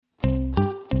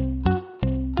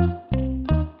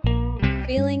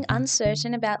Feeling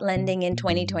uncertain about lending in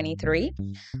 2023?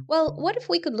 Well, what if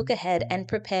we could look ahead and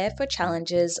prepare for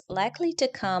challenges likely to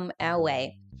come our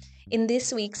way? In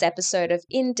this week's episode of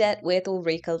InDebt with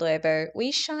Ulrika Lobo,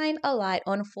 we shine a light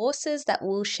on forces that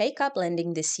will shake up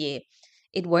lending this year.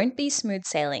 It won't be smooth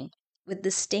sailing, with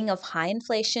the sting of high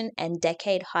inflation and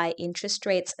decade high interest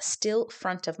rates still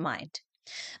front of mind.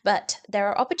 But there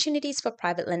are opportunities for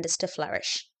private lenders to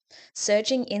flourish.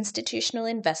 Surging institutional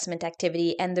investment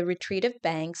activity and the retreat of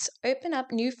banks open up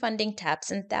new funding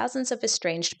taps and thousands of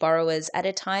estranged borrowers at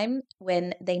a time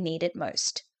when they need it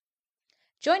most.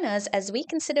 Join us as we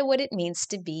consider what it means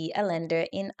to be a lender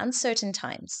in uncertain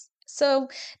times. So,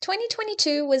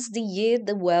 2022 was the year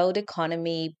the world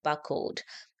economy buckled.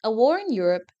 A war in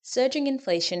Europe, surging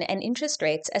inflation, and interest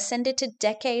rates ascended to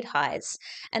decade highs,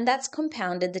 and that's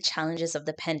compounded the challenges of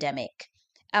the pandemic.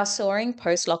 Our soaring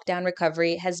post lockdown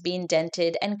recovery has been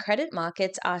dented, and credit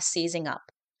markets are seizing up.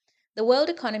 The world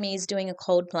economy is doing a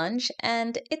cold plunge,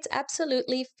 and it's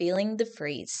absolutely feeling the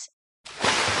freeze.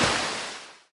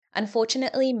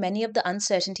 Unfortunately, many of the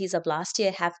uncertainties of last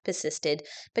year have persisted,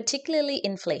 particularly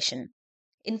inflation.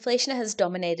 Inflation has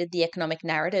dominated the economic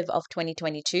narrative of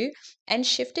 2022 and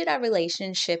shifted our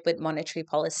relationship with monetary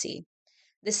policy.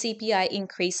 The CPI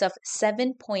increase of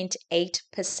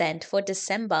 7.8% for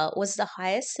December was the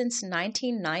highest since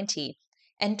 1990,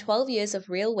 and 12 years of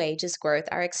real wages growth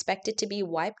are expected to be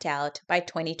wiped out by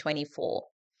 2024.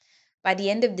 By the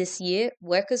end of this year,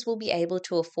 workers will be able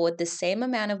to afford the same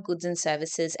amount of goods and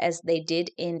services as they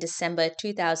did in December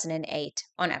 2008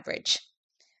 on average.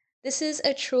 This is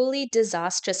a truly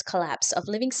disastrous collapse of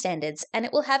living standards, and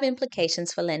it will have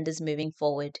implications for lenders moving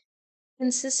forward.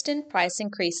 Consistent price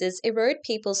increases erode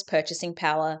people's purchasing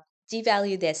power,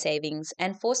 devalue their savings,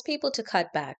 and force people to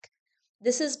cut back.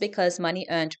 This is because money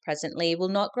earned presently will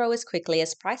not grow as quickly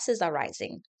as prices are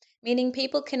rising, meaning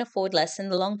people can afford less in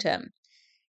the long term.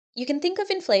 You can think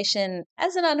of inflation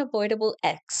as an unavoidable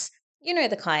X. You know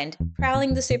the kind,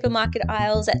 prowling the supermarket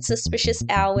aisles at suspicious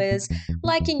hours,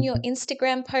 liking your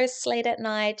Instagram posts late at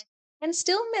night, and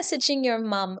still messaging your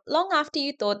mum long after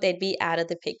you thought they'd be out of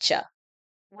the picture.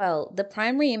 Well, the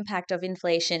primary impact of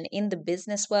inflation in the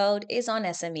business world is on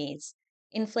SMEs.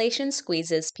 Inflation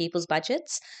squeezes people's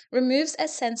budgets, removes a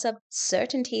sense of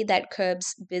certainty that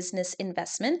curbs business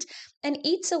investment, and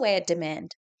eats away at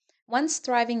demand. Once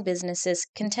thriving businesses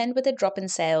contend with a drop in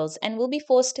sales and will be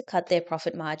forced to cut their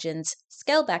profit margins,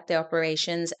 scale back their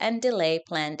operations, and delay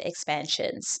planned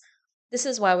expansions. This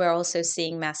is why we're also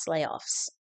seeing mass layoffs.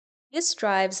 This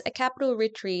drives a capital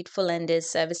retreat for lenders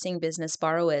servicing business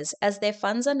borrowers as their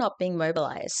funds are not being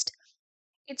mobilized.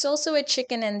 It's also a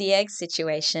chicken and the egg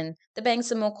situation. The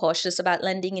banks are more cautious about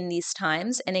lending in these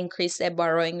times and increase their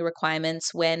borrowing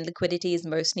requirements when liquidity is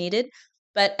most needed.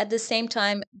 But at the same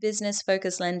time, business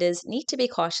focused lenders need to be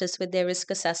cautious with their risk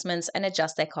assessments and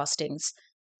adjust their costings.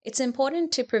 It's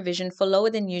important to provision for lower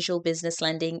than usual business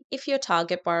lending if your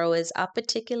target borrowers are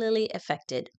particularly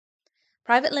affected.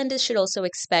 Private lenders should also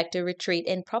expect a retreat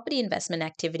in property investment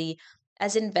activity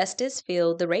as investors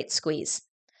feel the rate squeeze.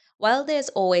 While there's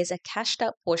always a cashed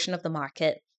up portion of the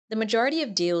market, the majority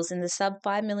of deals in the sub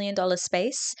 $5 million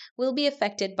space will be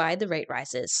affected by the rate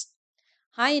rises.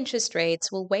 High interest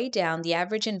rates will weigh down the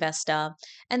average investor,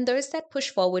 and those that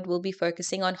push forward will be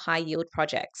focusing on high yield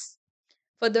projects.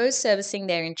 For those servicing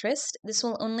their interest, this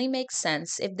will only make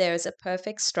sense if there is a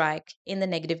perfect strike in the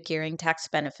negative gearing tax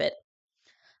benefit.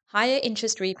 Higher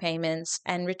interest repayments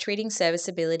and retreating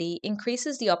serviceability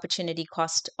increases the opportunity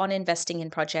cost on investing in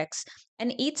projects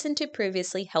and eats into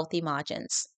previously healthy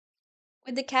margins.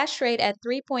 With the cash rate at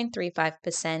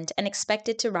 3.35% and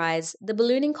expected to rise, the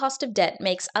ballooning cost of debt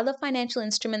makes other financial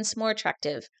instruments more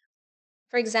attractive.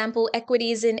 For example,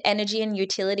 equities in energy and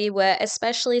utility were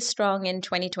especially strong in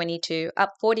 2022,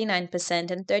 up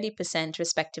 49% and 30%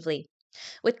 respectively.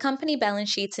 With company balance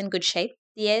sheets in good shape,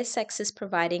 the ASX is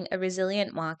providing a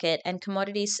resilient market and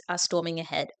commodities are storming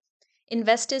ahead.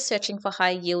 Investors searching for high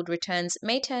yield returns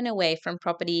may turn away from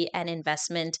property and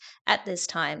investment at this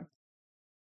time.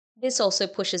 This also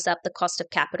pushes up the cost of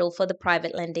capital for the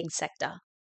private lending sector.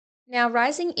 Now,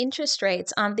 rising interest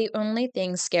rates aren't the only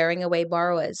thing scaring away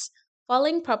borrowers.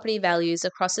 Falling property values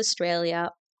across Australia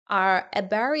are a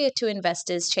barrier to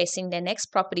investors chasing their next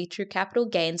property through capital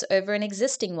gains over an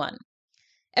existing one.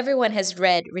 Everyone has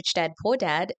read Rich Dad Poor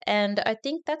Dad, and I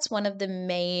think that's one of the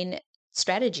main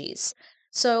strategies.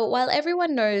 So while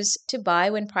everyone knows to buy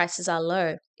when prices are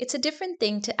low, it's a different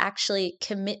thing to actually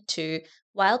commit to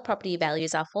while property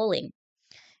values are falling.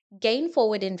 Gain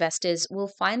forward investors will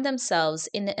find themselves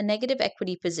in a negative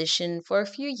equity position for a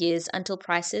few years until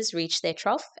prices reach their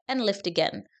trough and lift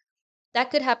again. That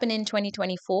could happen in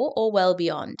 2024 or well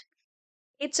beyond.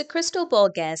 It's a crystal ball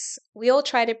guess. We all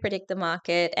try to predict the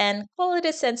market and call it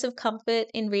a sense of comfort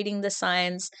in reading the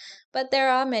signs, but there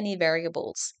are many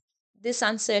variables. This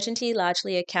uncertainty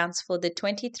largely accounts for the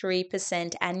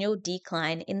 23% annual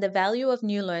decline in the value of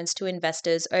new loans to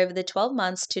investors over the 12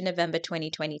 months to November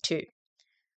 2022.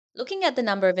 Looking at the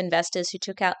number of investors who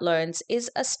took out loans is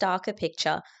a starker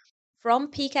picture. From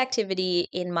peak activity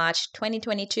in March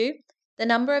 2022, the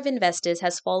number of investors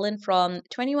has fallen from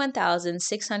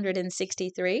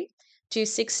 21,663 to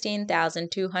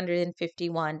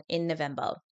 16,251 in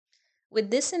November.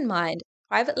 With this in mind,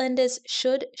 private lenders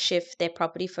should shift their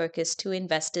property focus to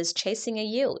investors chasing a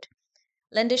yield.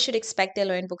 Lenders should expect their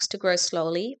loan books to grow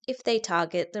slowly if they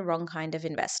target the wrong kind of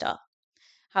investor.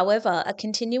 However, a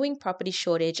continuing property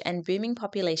shortage and booming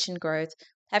population growth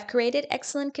have created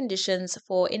excellent conditions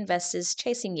for investors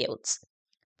chasing yields.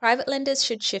 Private lenders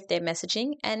should shift their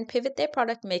messaging and pivot their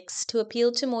product mix to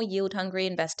appeal to more yield hungry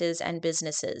investors and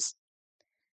businesses.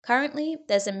 Currently,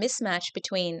 there's a mismatch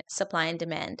between supply and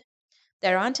demand.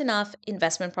 There aren't enough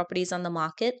investment properties on the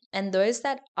market, and those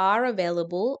that are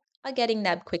available are getting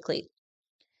nabbed quickly.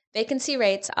 Vacancy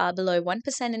rates are below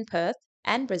 1% in Perth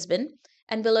and Brisbane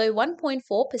and below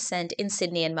 1.4% in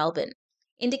Sydney and Melbourne,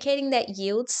 indicating that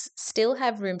yields still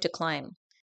have room to climb.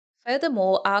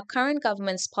 Furthermore, our current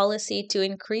government's policy to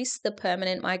increase the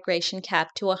permanent migration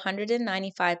cap to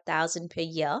 195,000 per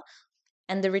year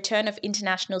and the return of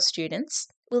international students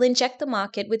will inject the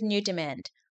market with new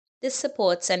demand. This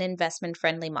supports an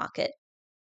investment-friendly market.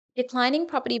 Declining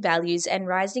property values and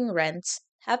rising rents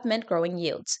have meant growing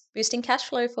yields, boosting cash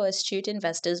flow for astute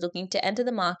investors looking to enter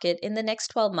the market in the next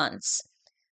 12 months.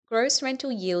 Gross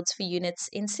rental yields for units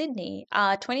in Sydney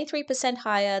are 23%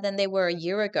 higher than they were a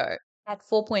year ago at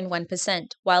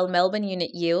 4.1%, while Melbourne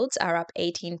unit yields are up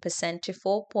 18% to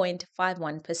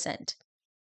 4.51%.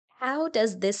 How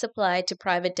does this apply to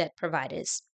private debt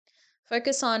providers?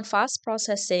 Focus on fast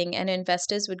processing and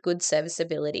investors with good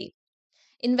serviceability.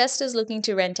 Investors looking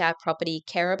to rent out property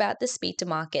care about the speed to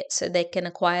market so they can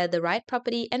acquire the right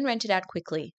property and rent it out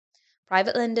quickly.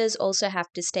 Private lenders also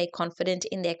have to stay confident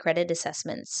in their credit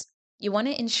assessments. You want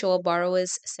to ensure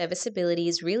borrowers' serviceability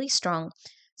is really strong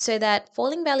so that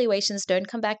falling valuations don't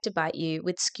come back to bite you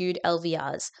with skewed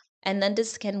LVRs, and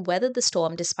lenders can weather the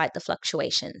storm despite the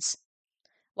fluctuations.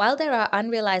 While there are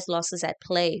unrealized losses at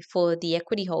play for the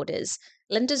equity holders,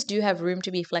 lenders do have room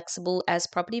to be flexible as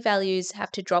property values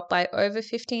have to drop by over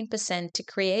 15% to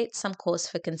create some cause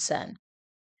for concern.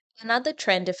 Another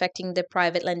trend affecting the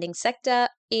private lending sector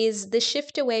is the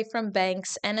shift away from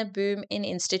banks and a boom in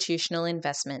institutional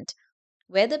investment.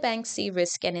 Where the banks see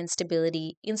risk and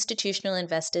instability, institutional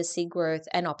investors see growth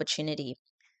and opportunity.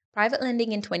 Private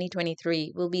lending in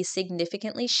 2023 will be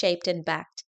significantly shaped and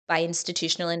backed by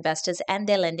institutional investors and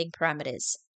their lending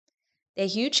parameters. Their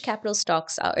huge capital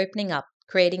stocks are opening up,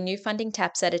 creating new funding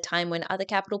taps at a time when other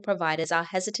capital providers are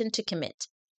hesitant to commit.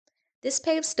 This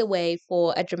paves the way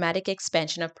for a dramatic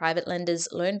expansion of private lenders'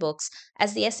 loan books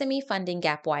as the SME funding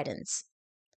gap widens.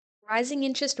 Rising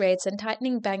interest rates and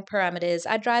tightening bank parameters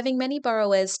are driving many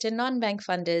borrowers to non-bank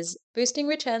funders, boosting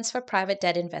returns for private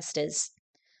debt investors.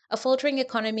 A faltering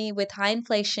economy with high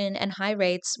inflation and high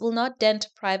rates will not dent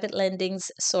private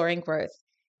lending's soaring growth.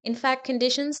 In fact,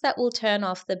 conditions that will turn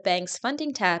off the bank's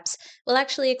funding taps will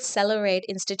actually accelerate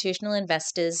institutional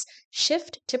investors'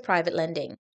 shift to private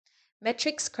lending.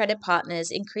 Metrics Credit Partners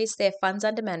increased their funds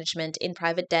under management in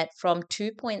private debt from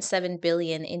 2.7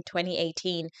 billion in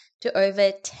 2018 to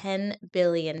over 10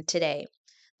 billion today.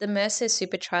 The Mercer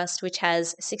Super Trust, which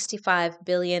has 65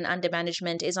 billion under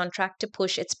management, is on track to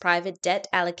push its private debt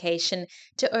allocation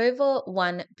to over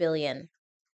 1 billion.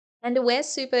 And Aware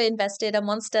Super invested a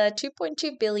monster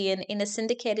 2.2 billion in a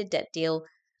syndicated debt deal.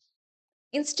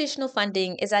 Institutional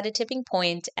funding is at a tipping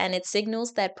point, and it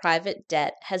signals that private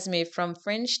debt has moved from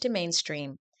fringe to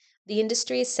mainstream. The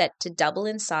industry is set to double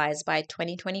in size by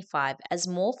 2025 as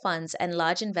more funds and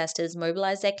large investors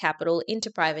mobilize their capital into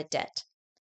private debt.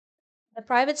 The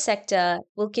private sector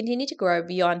will continue to grow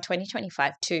beyond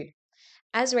 2025 too.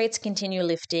 As rates continue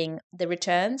lifting, the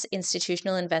returns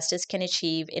institutional investors can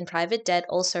achieve in private debt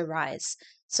also rise.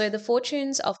 So the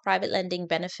fortunes of private lending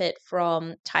benefit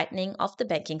from tightening of the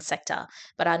banking sector,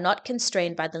 but are not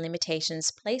constrained by the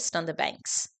limitations placed on the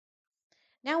banks.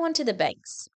 Now on to the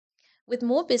banks. With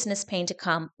more business pain to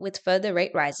come with further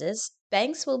rate rises,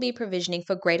 banks will be provisioning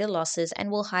for greater losses and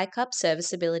will hike up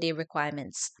serviceability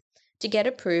requirements. To get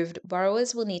approved,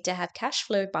 borrowers will need to have cash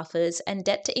flow buffers and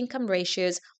debt to income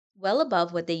ratios well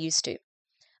above what they used to.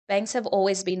 Banks have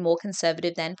always been more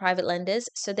conservative than private lenders,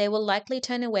 so they will likely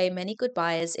turn away many good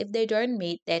buyers if they don't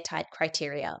meet their tight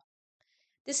criteria.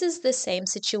 This is the same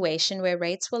situation where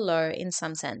rates were low in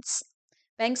some sense.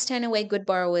 Banks turn away good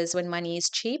borrowers when money is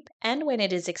cheap and when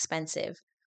it is expensive.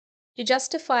 To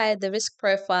justify the risk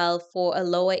profile for a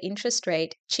lower interest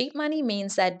rate, cheap money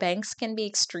means that banks can be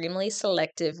extremely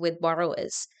selective with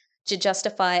borrowers. To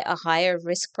justify a higher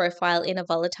risk profile in a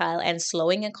volatile and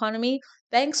slowing economy,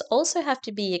 banks also have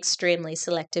to be extremely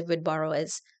selective with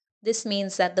borrowers. This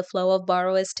means that the flow of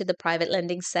borrowers to the private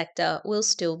lending sector will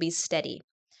still be steady.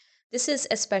 This is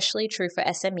especially true for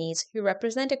SMEs, who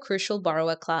represent a crucial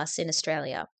borrower class in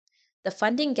Australia. The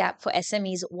funding gap for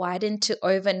SMEs widened to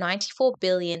over 94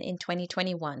 billion in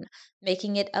 2021,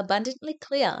 making it abundantly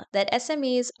clear that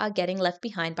SMEs are getting left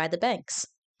behind by the banks.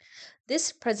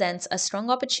 This presents a strong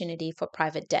opportunity for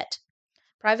private debt.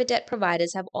 Private debt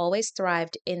providers have always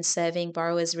thrived in serving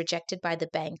borrowers rejected by the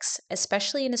banks,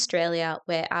 especially in Australia,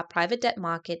 where our private debt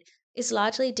market is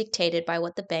largely dictated by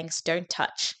what the banks don't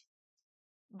touch.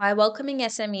 By welcoming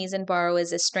SMEs and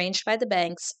borrowers estranged by the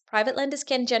banks, private lenders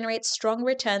can generate strong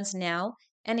returns now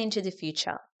and into the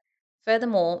future.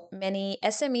 Furthermore, many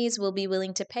SMEs will be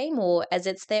willing to pay more as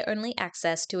it's their only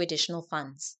access to additional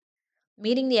funds.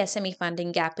 Meeting the SME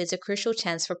funding gap is a crucial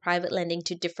chance for private lending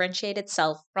to differentiate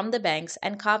itself from the banks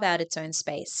and carve out its own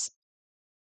space.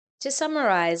 To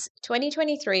summarize,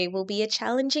 2023 will be a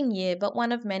challenging year but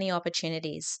one of many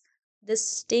opportunities. The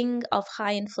sting of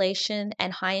high inflation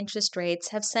and high interest rates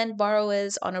have sent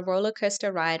borrowers on a roller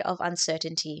coaster ride of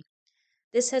uncertainty.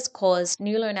 This has caused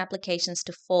new loan applications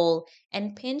to fall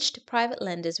and pinched private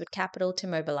lenders with capital to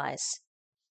mobilize.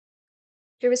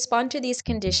 To respond to these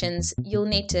conditions, you'll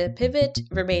need to pivot,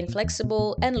 remain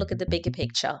flexible, and look at the bigger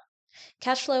picture.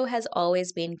 Cash flow has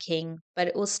always been king, but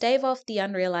it will stave off the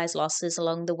unrealized losses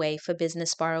along the way for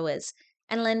business borrowers,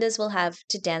 and lenders will have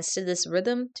to dance to this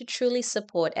rhythm to truly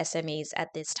support SMEs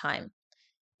at this time.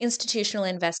 Institutional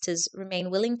investors remain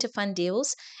willing to fund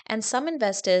deals, and some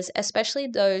investors, especially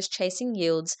those chasing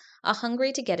yields, are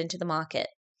hungry to get into the market.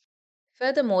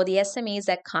 Furthermore, the SMEs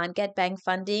that can't get bank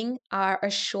funding are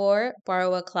a sure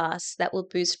borrower class that will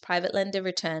boost private lender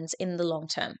returns in the long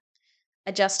term.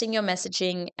 Adjusting your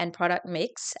messaging and product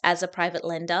mix as a private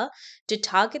lender to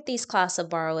target these class of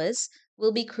borrowers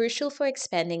will be crucial for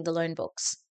expanding the loan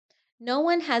books. No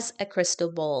one has a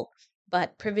crystal ball,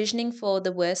 but provisioning for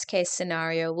the worst case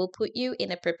scenario will put you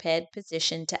in a prepared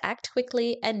position to act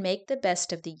quickly and make the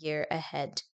best of the year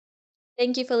ahead.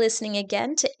 Thank you for listening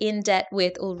again to InDebt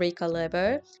with Ulrika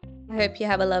Lobo. I hope you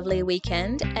have a lovely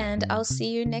weekend, and I'll see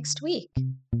you next week.